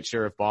not quite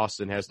sure if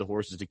Boston has the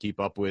horses to keep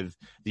up with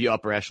the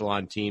upper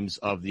echelon teams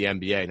of the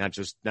NBA, not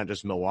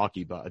just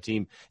Milwaukee, but a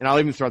team. And I'll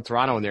even throw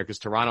Toronto in there because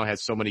Toronto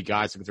has so many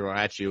guys that can throw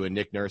at you, and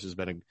Nick Nurse has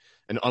been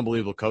an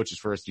unbelievable coach his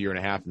first year and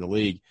a half in the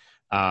league.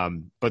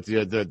 But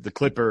the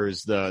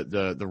Clippers,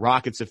 the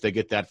Rockets, if they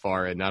get that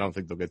far, and I don't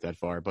think they'll get that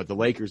far, but the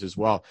Lakers as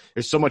well.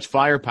 There's so much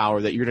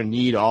firepower that you're going to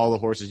need all the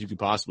horses you could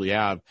possibly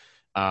have,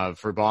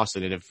 for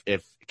Boston. And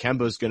if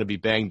Kemba's going to be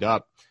banged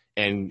up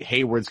and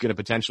Hayward's going to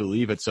potentially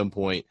leave at some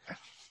point,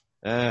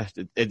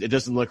 it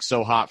doesn't look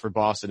so hot for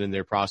Boston and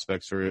their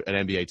prospects for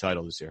an NBA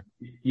title this year.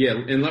 Yeah,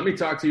 and let me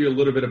talk to you a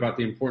little bit about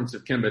the importance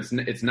of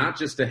Kemba. It's not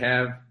just to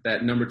have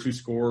that number 2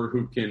 scorer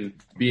who can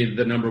be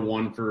the number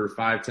 1 for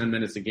 5-10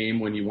 minutes a game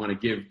when you want to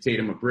give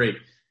Tatum a break.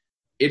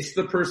 It's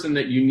the person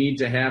that you need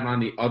to have on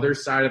the other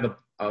side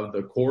of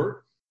the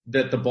court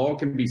that the ball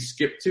can be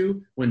skipped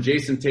to when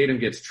Jason Tatum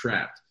gets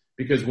trapped.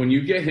 Because when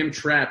you get him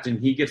trapped and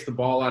he gets the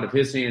ball out of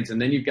his hands, and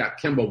then you've got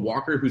Kemba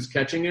Walker who's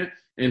catching it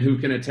and who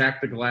can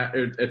attack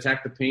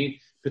the paint,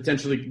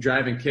 potentially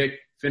drive and kick,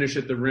 finish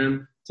at the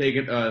rim, take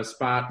it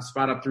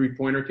spot up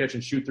 3-pointer, catch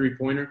and shoot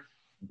 3-pointer.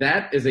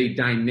 That is a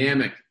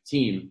dynamic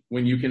team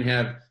when you can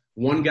have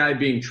one guy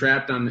being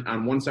trapped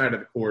on one side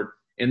of the court,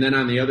 and then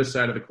on the other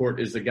side of the court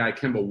is the guy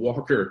Kemba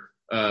Walker.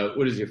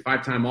 What is he, a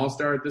 5-time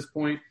All-Star at this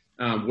point?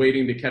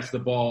 Waiting to catch the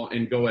ball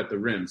and go at the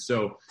rim.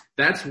 So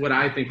that's what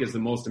I think is the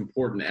most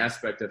important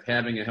aspect of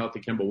having a healthy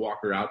Kemba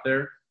Walker out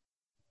there,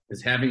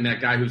 is having that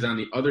guy who's on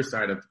the other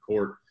side of the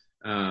court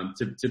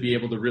to be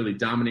able to really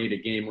dominate a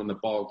game when the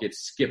ball gets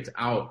skipped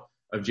out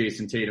of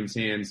Jason Tatum's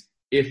hands.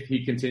 If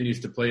he continues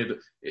to play,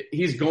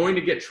 he's going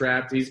to get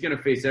trapped. He's going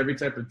to face every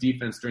type of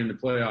defense during the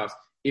playoffs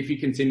if he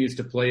continues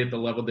to play at the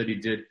level that he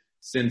did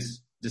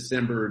since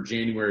December or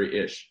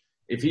January-ish.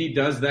 If he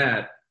does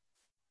that,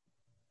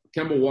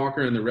 Kemba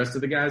Walker and the rest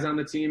of the guys on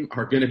the team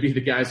are going to be the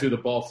guys who the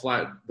ball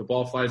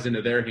flies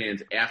into their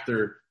hands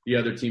after the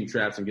other team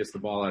traps and gets the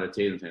ball out of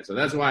Tatum's hands. So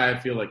that's why I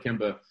feel like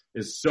Kemba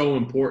is so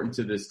important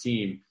to this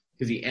team,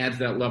 because he adds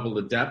that level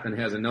of depth and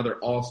has another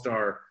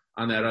all-star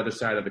on that other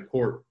side of the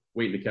court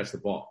waiting to catch the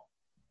ball.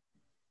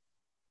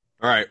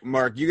 All right,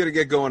 Mark, you got to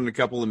get going in a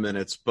couple of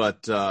minutes,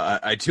 but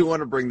I do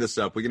want to bring this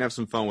up. We can have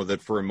some fun with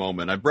it for a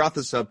moment. I brought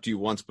this up to you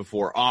once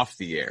before off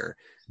the air,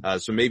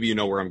 so maybe you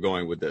know where I'm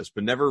going with this,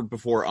 but never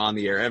before on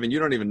the air. Evan, you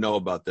don't even know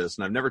about this,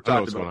 and I've never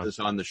talked about this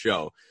on the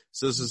show.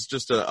 So this is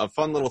just a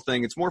fun little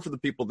thing. It's more for the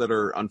people that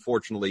are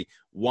unfortunately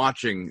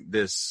watching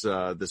this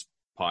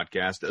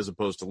podcast as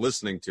opposed to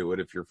listening to it.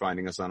 If you're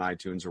finding us on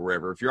iTunes or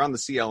wherever, if you're on the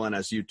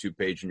CLNS YouTube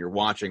page and you're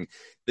watching,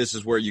 this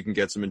is where you can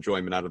get some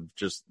enjoyment out of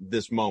just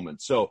this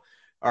moment. So,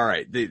 all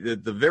right,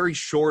 the very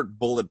short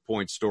bullet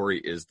point story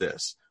is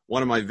this.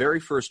 one of my very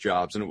first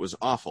jobs, and it was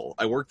awful.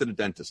 I worked at a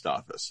dentist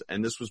office,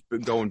 and this was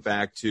going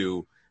back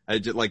to I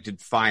did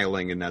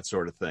filing and that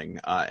sort of thing.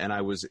 And I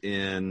was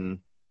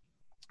in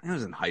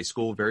high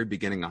school, very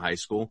beginning of high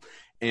school.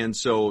 And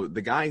so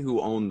the guy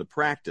who owned the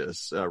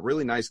practice, a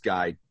really nice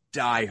guy,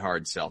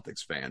 diehard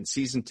Celtics fan,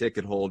 season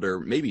ticket holder,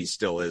 maybe he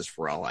still is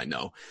for all I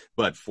know,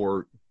 but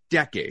for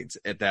decades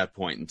at that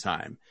point in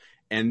time.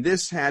 And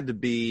this had to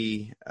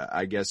be,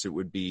 I guess it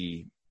would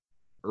be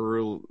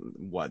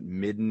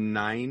mid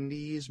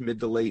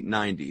to late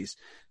 90s.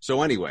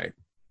 So anyway,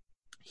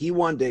 he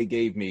one day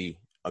gave me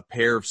a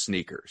pair of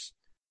sneakers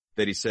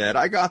that he said,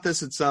 I got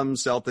this at some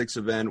Celtics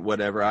event,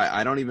 whatever.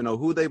 I don't even know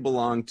who they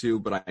belong to,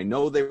 but I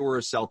know they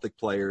were Celtic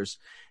players.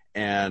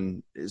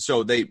 And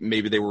so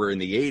maybe they were in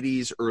the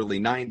 80s, early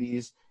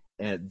 90s,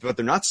 but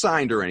they're not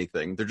signed or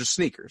anything. They're just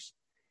sneakers.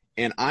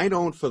 And I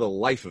don't, for the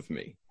life of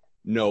me,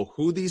 know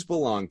who these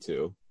belong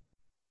to.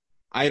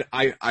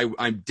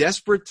 I'm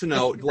desperate to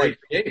know. Like,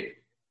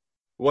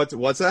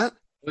 what's that?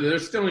 They're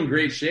still in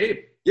great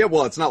shape. Yeah,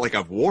 well, it's not like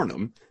I've worn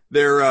them.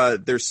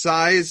 Their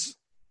size.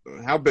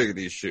 How big are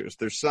these shoes?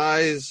 They're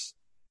size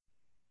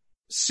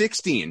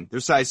 16. They're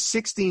size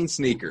 16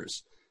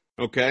 sneakers.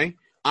 Okay.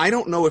 I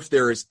don't know if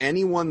there is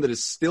anyone that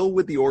is still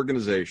with the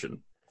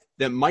organization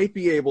that might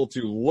be able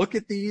to look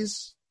at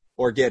these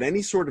or get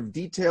any sort of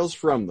details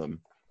from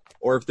them,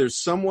 or if there's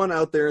someone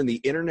out there in the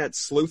internet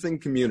sleuthing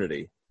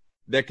community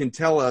that can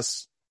tell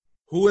us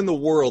who in the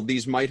world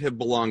these might have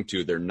belonged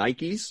to. They're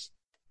Nikes.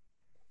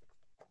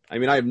 I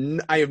mean,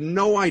 I have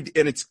no idea,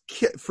 and it's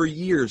for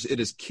years it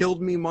has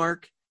killed me,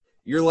 Mark.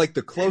 You're like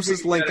the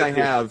closest link I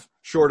have,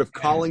 short of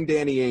calling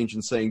Danny Ainge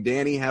and saying,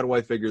 Danny, how do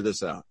I figure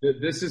this out?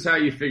 This is how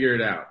you figure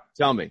it out.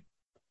 Tell me.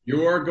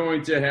 You are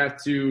going to have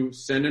to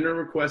send in a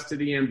request to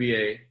the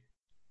NBA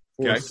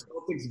for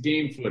Celtics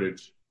game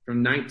footage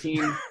from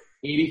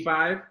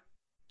 1985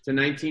 to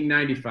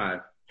 1995.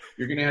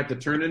 You're going to have to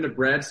turn into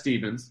Brad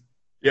Stevens.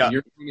 Yeah.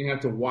 You're going to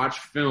have to watch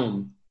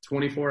film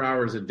 24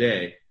 hours a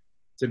day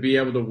to be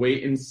able to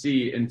wait and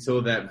see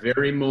until that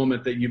very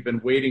moment that you've been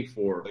waiting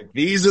for. Like,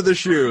 these are the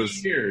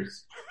shoes.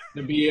 Years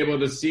to be able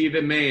to see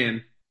the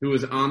man who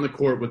was on the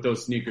court with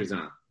those sneakers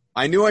on.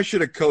 I knew I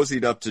should have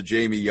cozied up to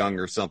Jamie Young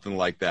or something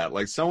like that.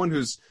 Like someone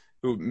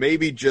who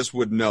maybe just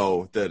would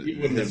know that. He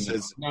wouldn't have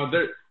known.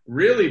 No,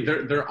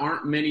 there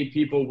aren't many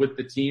people with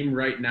the team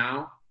right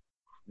now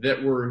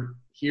that were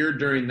here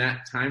during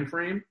that time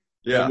frame.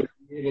 Yeah. That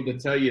would be able to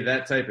tell you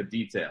that type of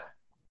detail.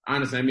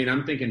 Honestly, I mean,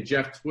 I'm thinking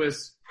Jeff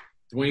Twist,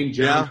 Dwayne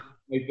Johnson.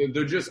 Yeah. Like,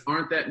 there just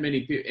aren't that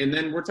many people. And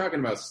then we're talking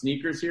about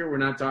sneakers here. We're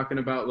not talking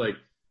about, like,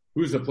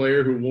 who's the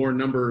player who wore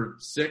number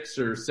 6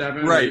 or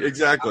 7. Right,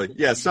 exactly.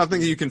 Yeah,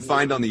 something you can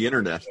find on the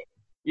internet.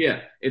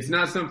 Yeah, it's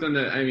not something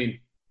that, I mean,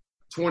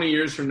 20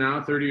 years from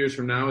now, 30 years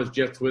from now, is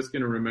Jeff Twist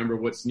going to remember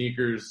what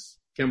sneakers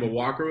Kemba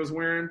Walker was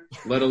wearing,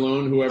 let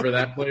alone whoever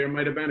that player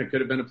might have been? It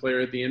could have been a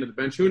player at the end of the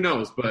bench. Who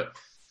knows? But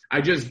I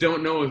just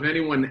don't know if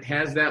anyone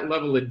has that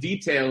level of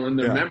detail in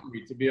their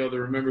memory to be able to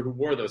remember who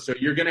wore those. So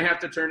you're going to have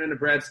to turn into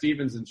Brad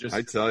Stevens and just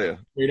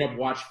straight up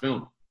watch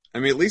film. I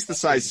mean, at least the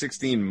size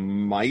 16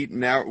 might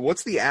now.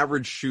 What's the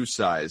average shoe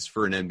size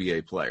for an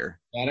NBA player?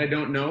 That I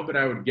don't know, but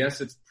I would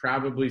guess it's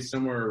probably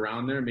somewhere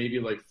around there, maybe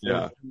like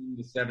 14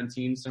 to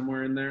 17,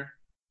 somewhere in there.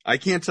 I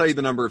can't tell you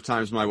the number of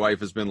times my wife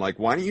has been like,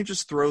 why don't you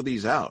just throw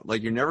these out?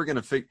 Like, you're never going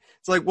to figure.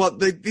 It's like, well,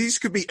 these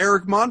could be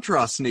Eric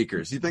Montross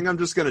sneakers. You think I'm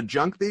just going to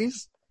junk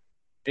these?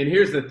 And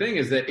here's the thing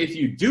is that if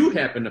you do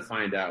happen to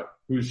find out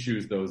whose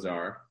shoes those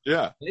are,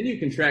 then you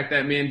can track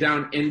that man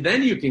down and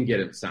then you can get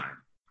him signed.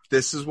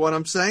 This is what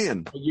I'm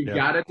saying. But you've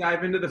got to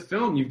dive into the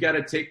film. You've got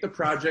to take the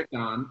project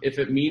on. If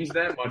it means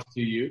that much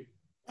to you,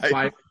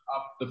 fire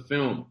up the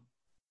film.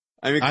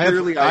 I mean,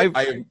 clearly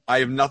I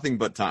have nothing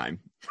but time.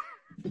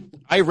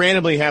 I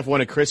randomly have one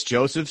of Chris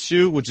Joseph's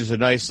shoe, which is a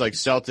nice like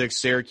Celtics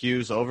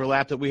Syracuse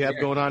overlap that we have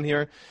going on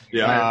here.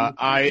 Yeah.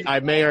 I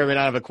may or may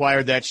not have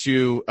acquired that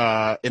shoe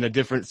in a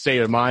different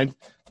state of mind,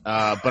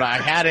 but I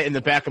had it in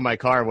the back of my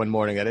car one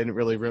morning. I didn't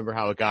really remember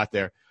how it got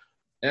there.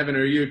 Evan,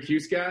 are you a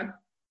Cuse guy?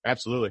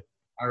 Absolutely.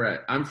 All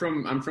right. I'm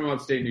from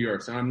upstate New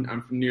York, so I'm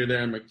from near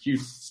there. I'm a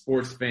Cuse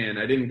sports fan.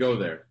 I didn't go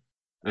there.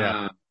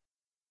 Yeah.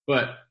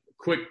 But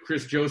quick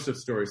Chris Joseph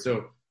story.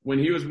 So when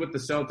he was with the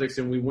Celtics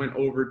and we went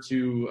over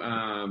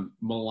to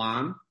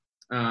Milan,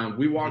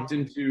 we walked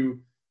into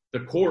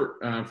the court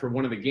for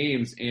one of the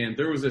games, and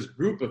there was this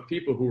group of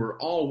people who were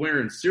all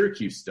wearing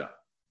Syracuse stuff.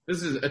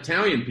 This is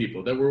Italian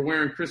people that were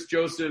wearing Chris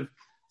Joseph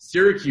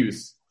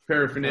Syracuse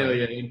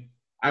paraphernalia. Right. And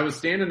I was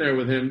standing there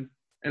with him,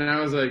 and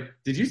I was like,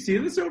 did you see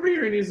this over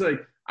here? And he's like,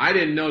 I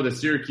didn't know the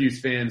Syracuse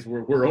fans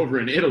were over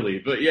in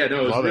Italy. But, yeah,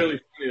 no, it was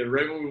really funny.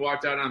 Right when we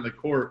walked out on the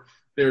court,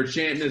 they were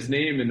chanting his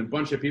name, and a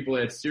bunch of people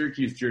had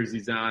Syracuse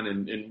jerseys on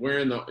and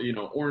wearing the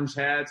orange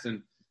hats.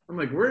 And I'm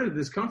like, where did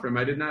this come from?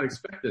 I did not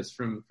expect this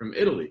from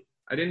Italy.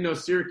 I didn't know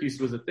Syracuse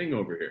was a thing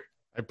over here.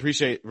 I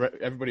appreciate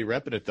everybody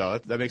repping it, though.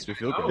 That makes me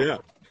feel good. Yeah.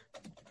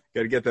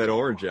 Got to get that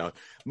orange out.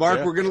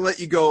 Mark, we're going to let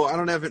you go. I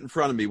don't have it in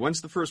front of me.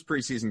 When's the first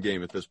preseason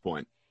game at this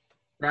point?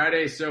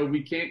 Friday, so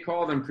we can't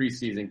call them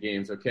preseason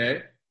games,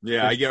 okay?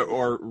 Yeah, I get,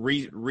 or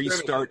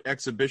restart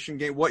exhibition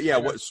game. What? Yeah,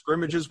 what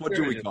scrimmages? What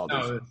do we call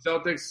those? No,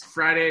 Celtics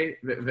Friday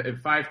at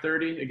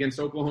 5:30 against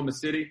Oklahoma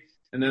City,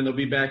 and then they'll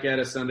be back at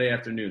us Sunday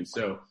afternoon.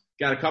 So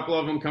got a couple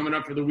of them coming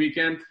up for the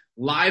weekend.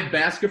 Live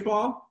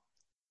basketball.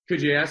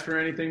 Could you ask for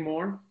anything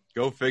more?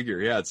 Go figure.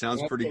 Yeah, it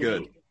sounds pretty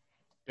good.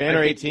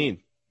 Banner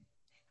 18.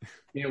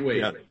 Can't wait.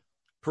 Yeah.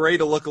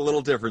 Parade will look a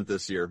little different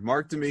this year.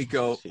 Marc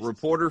D'Amico,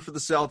 reporter for the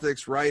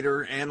Celtics,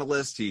 writer,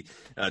 analyst. He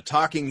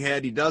talking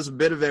head. He does a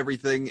bit of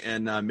everything,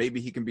 and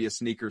maybe he can be a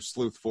sneaker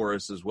sleuth for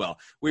us as well.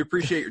 We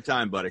appreciate your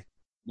time, buddy.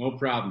 No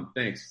problem.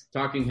 Thanks.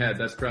 Talking head.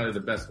 That's probably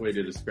the best way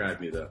to describe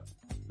me, though.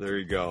 There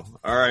you go.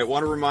 All right.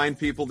 Want to remind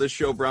people this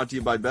show brought to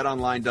you by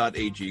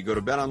betonline.ag. Go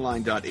to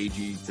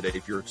betonline.ag today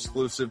for your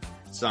exclusive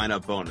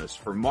sign-up bonus.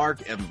 For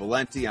Marc, Evan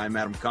Valenti, I'm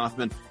Adam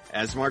Kaufman.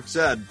 As Marc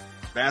said,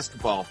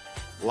 basketball.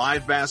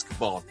 Live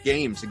basketball,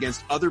 games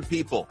against other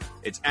people.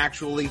 It's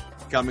actually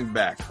coming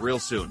back real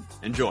soon.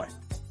 Enjoy.